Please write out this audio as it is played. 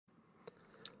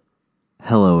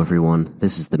Hello, everyone.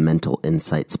 This is the Mental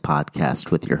Insights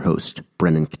Podcast with your host,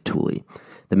 Brennan Catulli.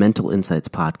 The Mental Insights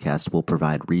Podcast will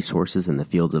provide resources in the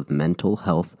fields of mental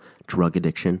health, drug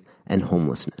addiction, and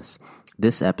homelessness.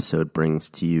 This episode brings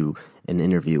to you an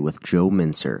interview with Joe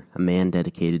Mintzer, a man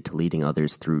dedicated to leading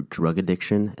others through drug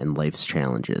addiction and life's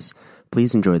challenges.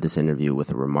 Please enjoy this interview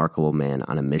with a remarkable man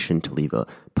on a mission to leave a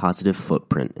positive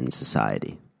footprint in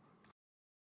society.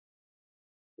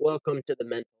 Welcome to the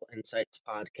Mental Insights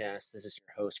Podcast. This is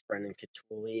your host, Brennan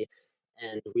Catulli,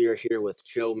 and we are here with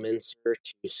Joe Mintzer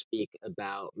to speak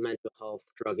about mental health,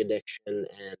 drug addiction,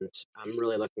 and I'm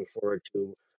really looking forward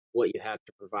to what you have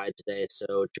to provide today.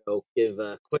 So, Joe, give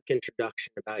a quick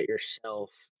introduction about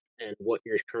yourself and what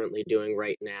you're currently doing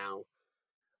right now.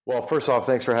 Well, first off,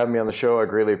 thanks for having me on the show. I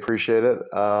greatly appreciate it.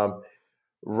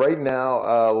 Right now,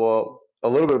 a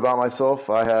little bit about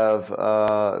myself. I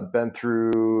have been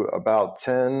through about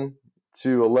 10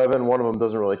 to 11. One of them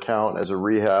doesn't really count as a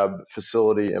rehab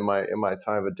facility in my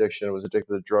time of addiction. I was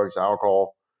addicted to drugs,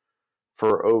 alcohol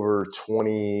for over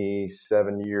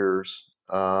 27 years.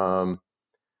 I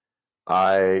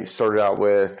started out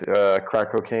with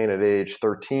crack cocaine at age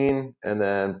 13 and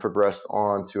then progressed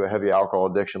on to a heavy alcohol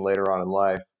addiction later on in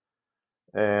life.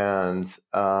 And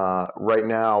right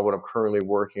now, what I'm currently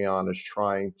working on is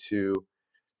trying to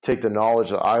take the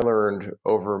knowledge that I learned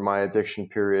over my addiction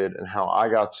period and how I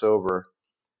got sober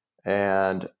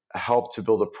and help to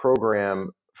build a program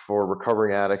for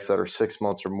recovering addicts that are 6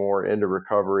 months or more into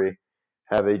recovery,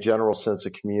 have a general sense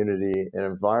of community and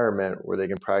environment where they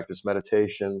can practice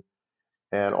meditation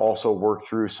and also work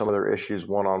through some of their issues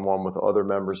one-on-one with other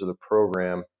members of the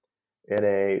program in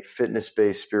a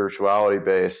fitness-based,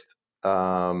 spirituality-based,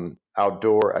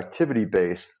 outdoor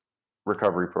activity-based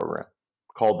recovery program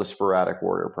called the Spiraddict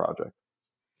Warrior Project.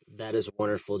 That is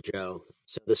wonderful, Joe.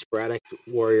 So the Spiraddict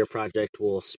Warrior Project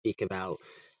we'll speak about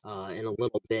in a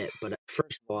little bit, but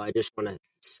first of all, I just want to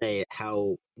say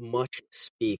how much it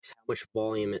speaks, how much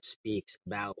volume it speaks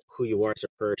about who you are as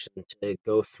a person to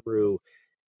go through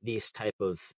these type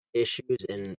of issues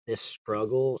and this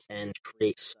struggle and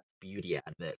create such beauty out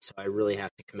of it. So I really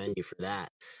have to commend you for that.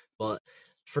 But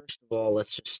first of all,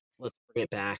 let's bring it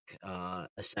back a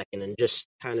second and just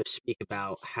kind of speak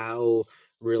about how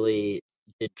really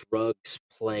did drugs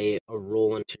play a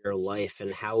role into your life,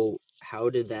 and how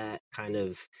did that kind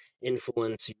of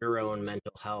influence your own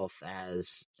mental health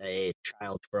as a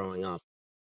child growing up?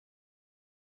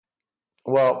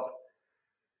 Well,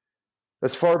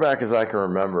 as far back as I can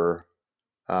remember,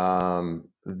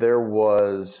 there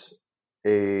was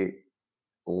a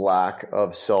lack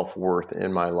of self-worth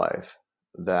in my life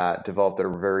that developed at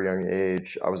a very young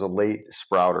age. I was a late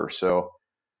sprouter, so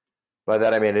by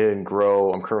that I mean I didn't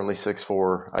grow. I'm currently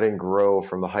 6'4". I didn't grow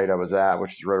from the height I was at,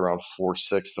 which is right around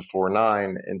 4'6" to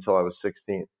 4'9", until I was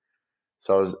 16.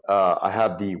 So I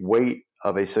had the weight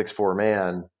of a 6'4"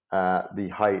 man at the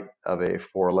height of a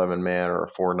 4'11" man or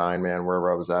a 4'9" man,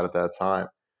 wherever I was at that time.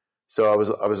 So I was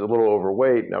a little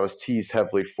overweight, and I was teased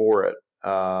heavily for it,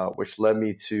 which led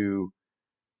me to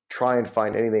try and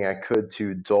find anything I could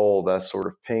to dull that sort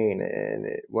of pain. And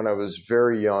when I was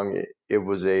very young, it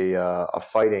was a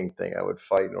fighting thing. I would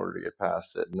fight in order to get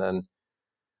past it. And then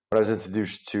when I was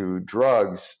introduced to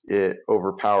drugs, it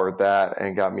overpowered that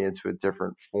and got me into a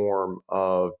different form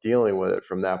of dealing with it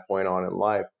from that point on in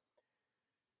life.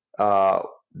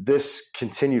 This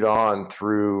continued on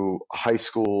through high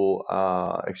school,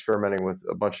 experimenting with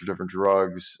a bunch of different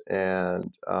drugs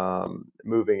and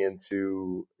moving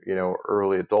into,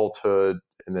 early adulthood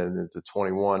and then into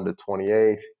 21 to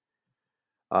 28,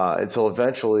 until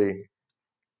eventually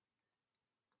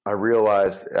I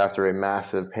realized after a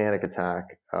massive panic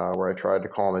attack where I tried to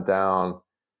calm it down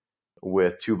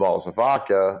with 2 bottles of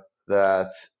vodka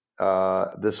that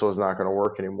this was not going to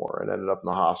work anymore, and ended up in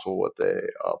the hospital with a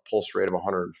pulse rate of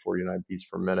 149 beats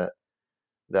per minute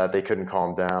that they couldn't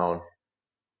calm down.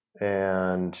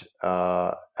 And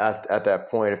at that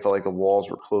point, it felt like the walls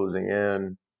were closing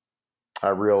in. I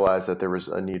realized that there was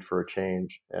a need for a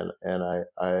change, and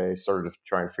I started to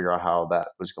try and figure out how that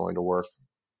was going to work.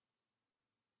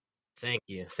 Thank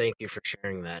you. Thank you for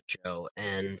sharing that, Joe.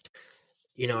 And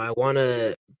I want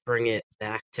to bring it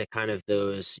back to kind of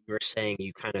those, you were saying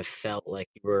you kind of felt like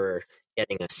you were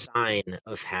getting a sign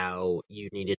of how you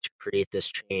needed to create this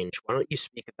change. Why don't you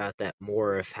speak about that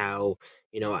more of how,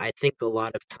 I think a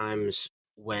lot of times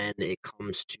when it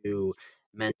comes to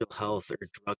mental health or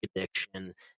drug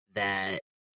addiction, that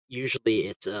usually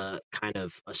it's a kind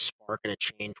of a spark and a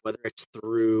change, whether it's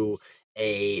through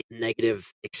a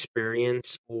negative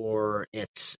experience, or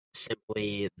it's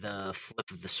simply the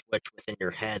flip of the switch within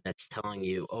your head that's telling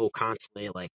you, oh, constantly,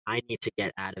 like, I need to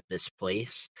get out of this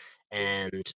place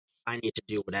and I need to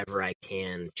do whatever I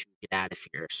can to get out of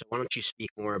here. So, why don't you speak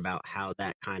more about how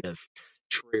that kind of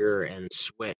trigger and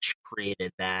switch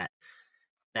created that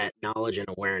knowledge and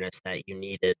awareness that you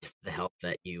needed the help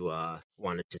that you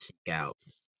wanted to seek out?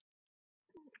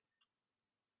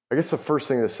 I guess the first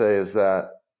thing to say is that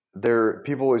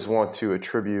people always want to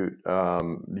attribute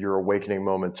your awakening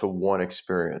moment to one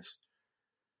experience.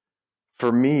 For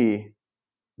me,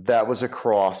 that was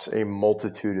across a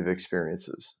multitude of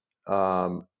experiences.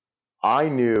 Um, I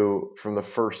knew from the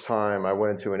first time I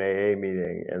went into an AA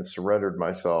meeting and surrendered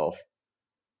myself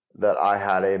that I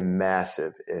had a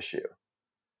massive issue.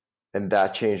 And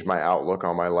that changed my outlook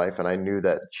on my life. And I knew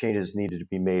that changes needed to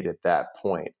be made at that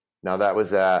point. Now, that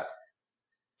was at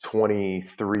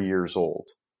 23 years old,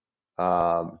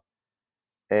 um,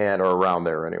 and or around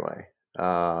there anyway.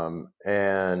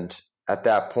 And at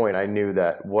that point, I knew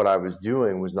that what I was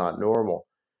doing was not normal.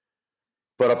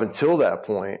 But up until that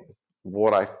point,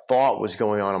 what I thought was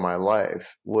going on in my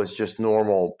life was just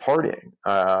normal partying.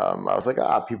 I was like,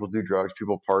 people do drugs,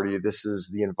 people party. This is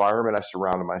the environment I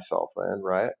surrounded myself in,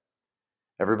 right?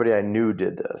 Everybody I knew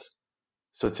did this.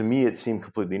 So to me, it seemed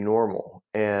completely normal.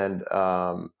 And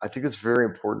I think it's very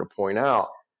important to point out,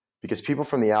 because people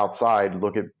from the outside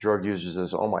look at drug users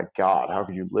as, oh my God, how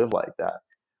could you live like that?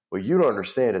 What you don't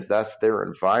understand is that's their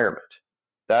environment.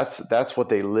 That's what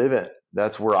they live in.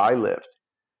 That's where I lived.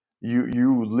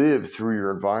 You live through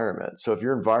your environment. So if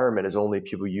your environment is only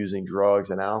people using drugs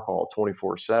and alcohol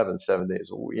 24/7, 7 days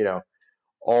a week,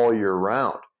 all year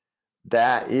round,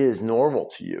 that is normal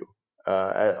to you.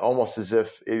 Almost as if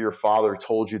your father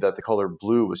told you that the color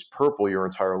blue was purple your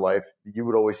entire life, you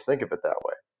would always think of it that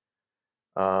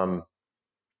way.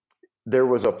 There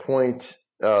was a point,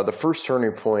 the first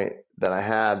turning point that I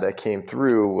had that came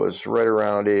through was right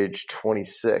around age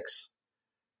 26.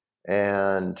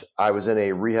 And I was in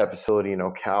a rehab facility in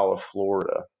Ocala,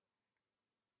 Florida.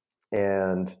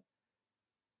 And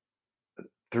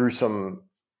through some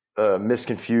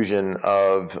misconfusion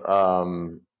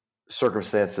of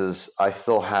circumstances, I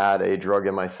still had a drug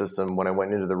in my system when I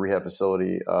went into the rehab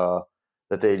facility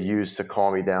that they had used to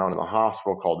calm me down in the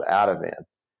hospital, called Ativan.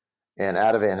 And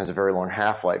Ativan has a very long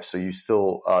half-life, so you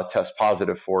still test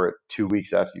positive for it 2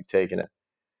 weeks after you've taken it.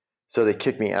 So they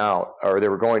kicked me out, or they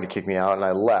were going to kick me out, and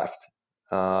I left.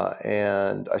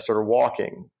 And I started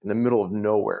walking in the middle of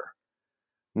nowhere,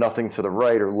 nothing to the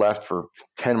right or left for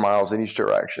 10 miles in each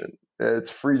direction. It's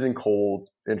freezing cold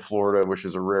in Florida, which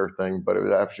is a rare thing, but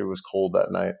it was cold that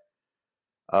night.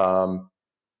 I'm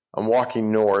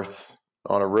walking north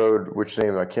on a road, which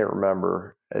name I can't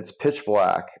remember. It's pitch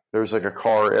black. There's like a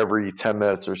car every 10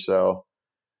 minutes or so.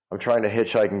 I'm trying to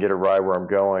hitchhike and get a ride where I'm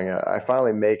going. I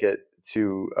finally make it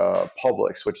to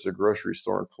Publix, which is a grocery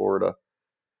store in Florida,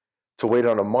 to wait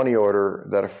on a money order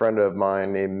that a friend of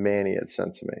mine named Manny had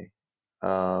sent to me.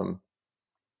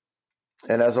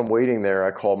 And as I'm waiting there,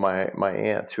 I called my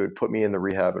aunt, who had put me in the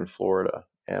rehab in Florida,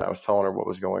 and I was telling her what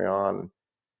was going on.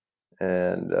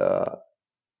 And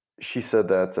she said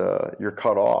that you're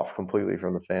cut off completely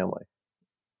from the family.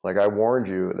 Like, I warned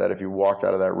you that if you walked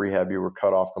out of that rehab, you were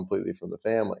cut off completely from the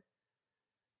family.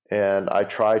 And I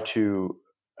tried to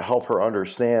help her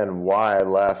understand why I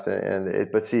left,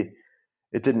 but see,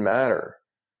 it didn't matter,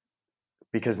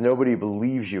 because nobody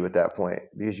believes you at that point,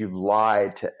 because you've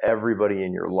lied to everybody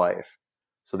in your life.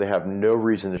 So they have no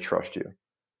reason to trust you.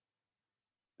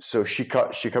 So she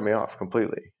cut me off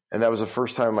completely. And that was the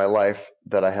first time in my life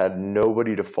that I had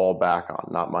nobody to fall back on.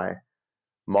 Not my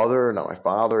mother, not my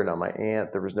father, not my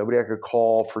aunt. There was nobody I could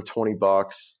call for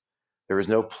 $20. There was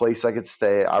no place I could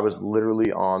stay. I was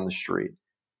literally on the street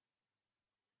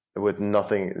with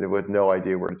nothing, with no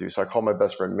idea where to do. So I called my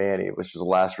best friend Manny, which was a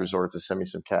last resort, to send me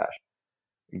some cash.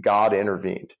 God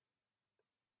intervened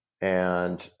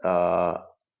and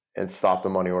stopped the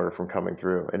money order from coming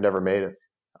through. It never made it.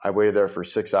 I waited there for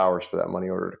 6 hours for that money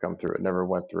order to come through. It never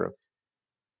went through.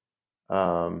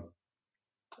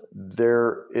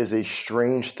 There is a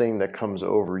strange thing that comes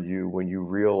over you when you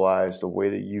realize the way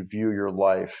that you view your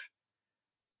life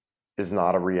is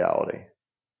not a reality.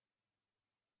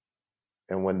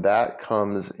 And when that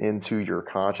comes into your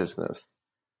consciousness,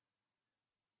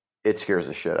 it scares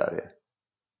the shit out of you.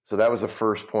 So that was the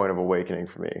first point of awakening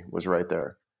for me, was right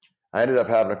there. I ended up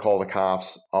having to call the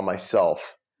cops on myself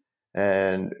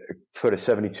and put a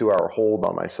 72-hour hold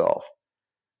on myself,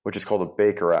 which is called a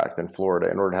Baker Act in Florida,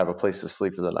 in order to have a place to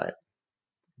sleep for the night.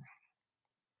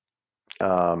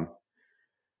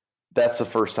 that's the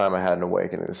first time I had an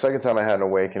awakening. The second time I had an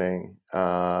awakening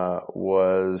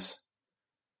was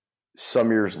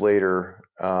some years later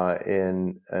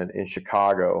in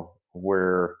Chicago,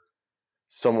 where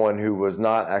someone who was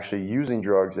not actually using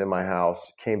drugs in my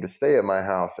house came to stay at my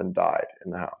house and died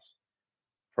in the house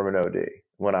from an OD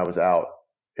when I was out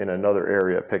in another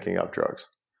area picking up drugs.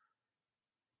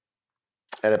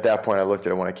 And at that point, I looked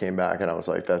at it when I came back, and I was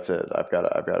like, "That's it. I've got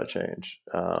to change."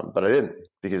 But I didn't,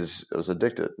 because I was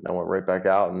addicted. I went right back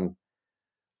out, and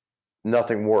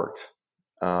nothing worked.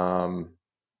 Um,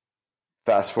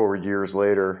 Fast forward years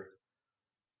later,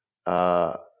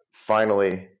 uh,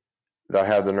 finally, I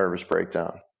had the nervous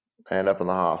breakdown. I end up in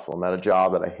the hospital. I'm at a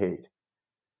job that I hate.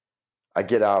 I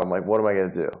get out. I'm like, "What am I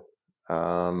going to do?"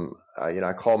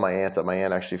 I called my aunt up. My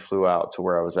aunt actually flew out to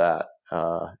where I was at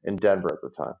in Denver at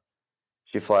the time.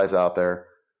 She flies out there.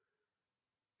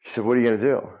 She said, "What are you going to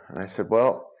do?" And I said,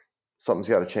 "Well, something's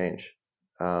got to change."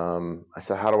 I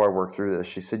said, "How do I work through this?"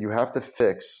 She said, "You have to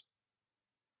fix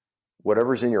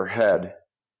whatever's in your head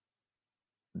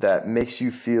that makes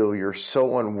you feel you're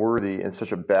so unworthy and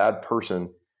such a bad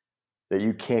person that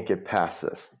you can't get past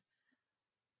this."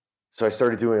 So I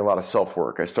started doing a lot of self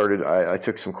work. I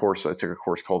took some course. I took a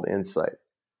course called Insight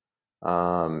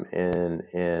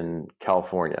in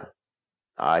California.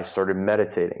 I started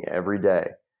meditating every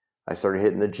day. I started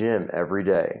hitting the gym every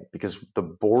day, because the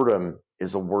boredom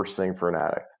is the worst thing for an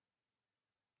addict.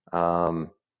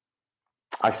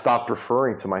 I stopped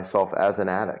referring to myself as an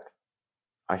addict.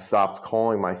 I stopped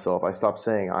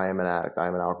saying I am an addict, I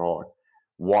am an alcoholic.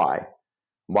 Why?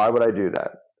 Why would I do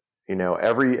that?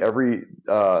 Every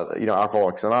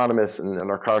Alcoholics Anonymous and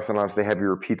Narcotics Anonymous, they have you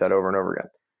repeat that over and over again.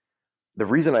 The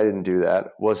reason I didn't do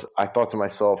that was I thought to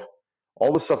myself,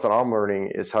 all the stuff that I'm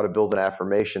learning is how to build an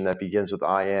affirmation that begins with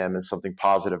I am and something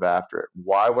positive after it.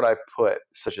 Why would I put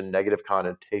such a negative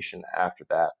connotation after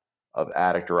that of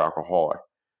addict or alcoholic,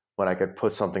 when I could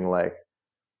put something like,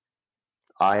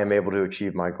 I am able to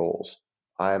achieve my goals.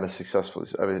 I am a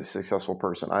successful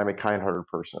person. I am a kind-hearted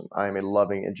person. I am a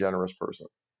loving and generous person.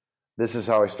 This is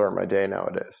how I start my day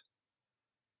nowadays.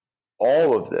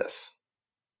 All of this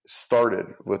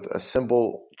started with a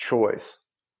simple choice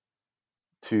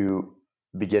to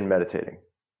begin meditating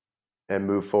and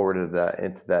move forward into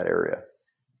that area.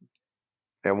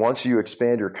 And once you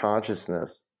expand your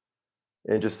consciousness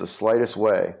in just the slightest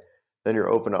way, then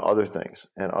you're open to other things,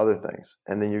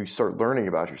 and then you start learning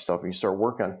about yourself, and you start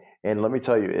working on it. And let me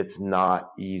tell you, it's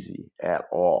not easy at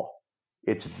all.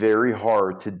 It's very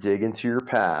hard to dig into your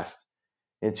past,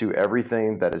 into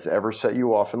everything that has ever set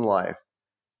you off in life,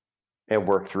 and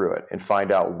work through it and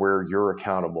find out where you're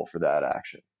accountable for that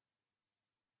action.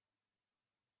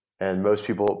 And most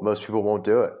people won't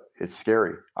do it. It's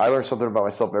scary. I learn something about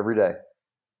myself every day.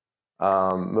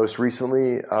 Most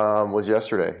recently was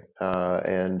yesterday,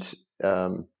 and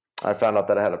I found out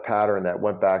that I had a pattern that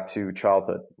went back to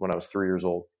childhood when I was 3 years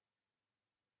old,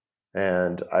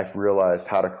 and I realized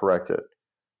how to correct it.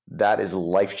 That is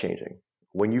life changing.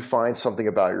 When you find something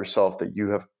about yourself that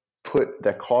you have put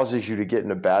that causes you to get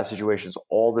into bad situations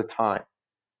all the time,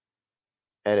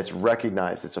 and it's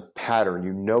recognized, it's a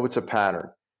pattern, it's a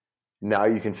pattern. Now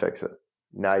you can fix it.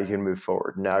 Now you can move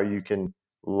forward. Now you can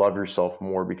love yourself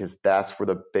more, because that's where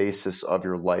the basis of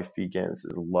your life begins,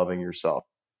 is loving yourself.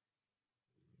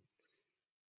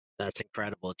 That's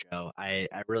incredible, Joe. I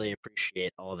really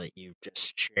appreciate all that you've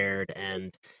just shared,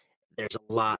 and there's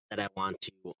a lot that I want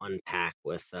to unpack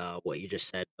with what you just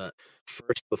said. But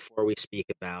first, before we speak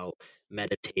about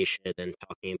meditation and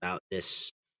talking about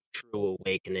this true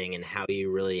awakening and how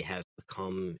you really have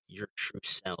become your true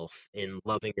self in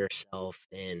loving yourself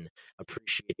and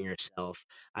appreciating yourself,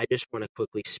 I just want to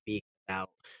quickly speak about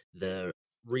the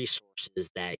resources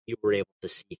that you were able to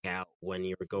seek out when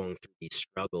you were going through these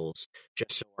struggles,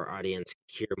 just so our audience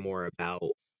can hear more about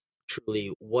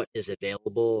truly what is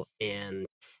available and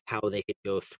how they could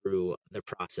go through the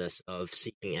process of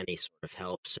seeking any sort of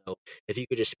help. So, if you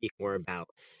could just speak more about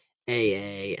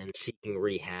AA and seeking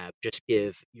rehab, just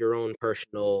give your own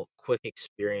personal quick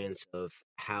experience of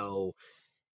how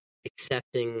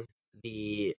accepting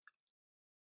the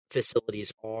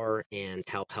facilities are and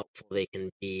how helpful they can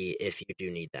be if you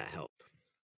do need that help.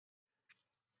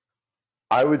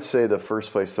 I would say the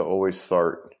first place to always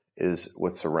start is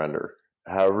with surrender.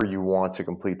 However you want to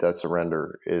complete that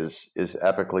surrender is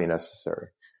epically necessary.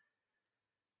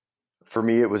 For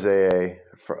me, it was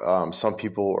AA. Some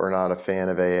people are not a fan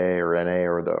of AA or NA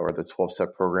or the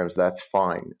 12-step programs. That's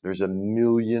fine. There's a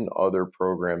million other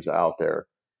programs out there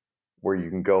where you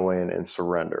can go in and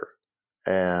surrender.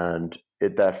 And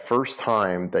that first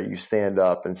time that you stand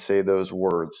up and say those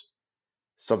words,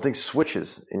 something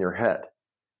switches in your head.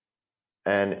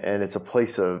 and it's a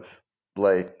place of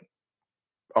like,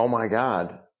 oh my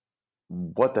God,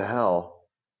 what the hell?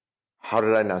 How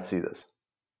did I not see this?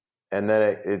 And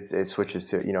then it switches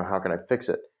to, how can I fix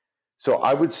it? So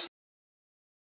I would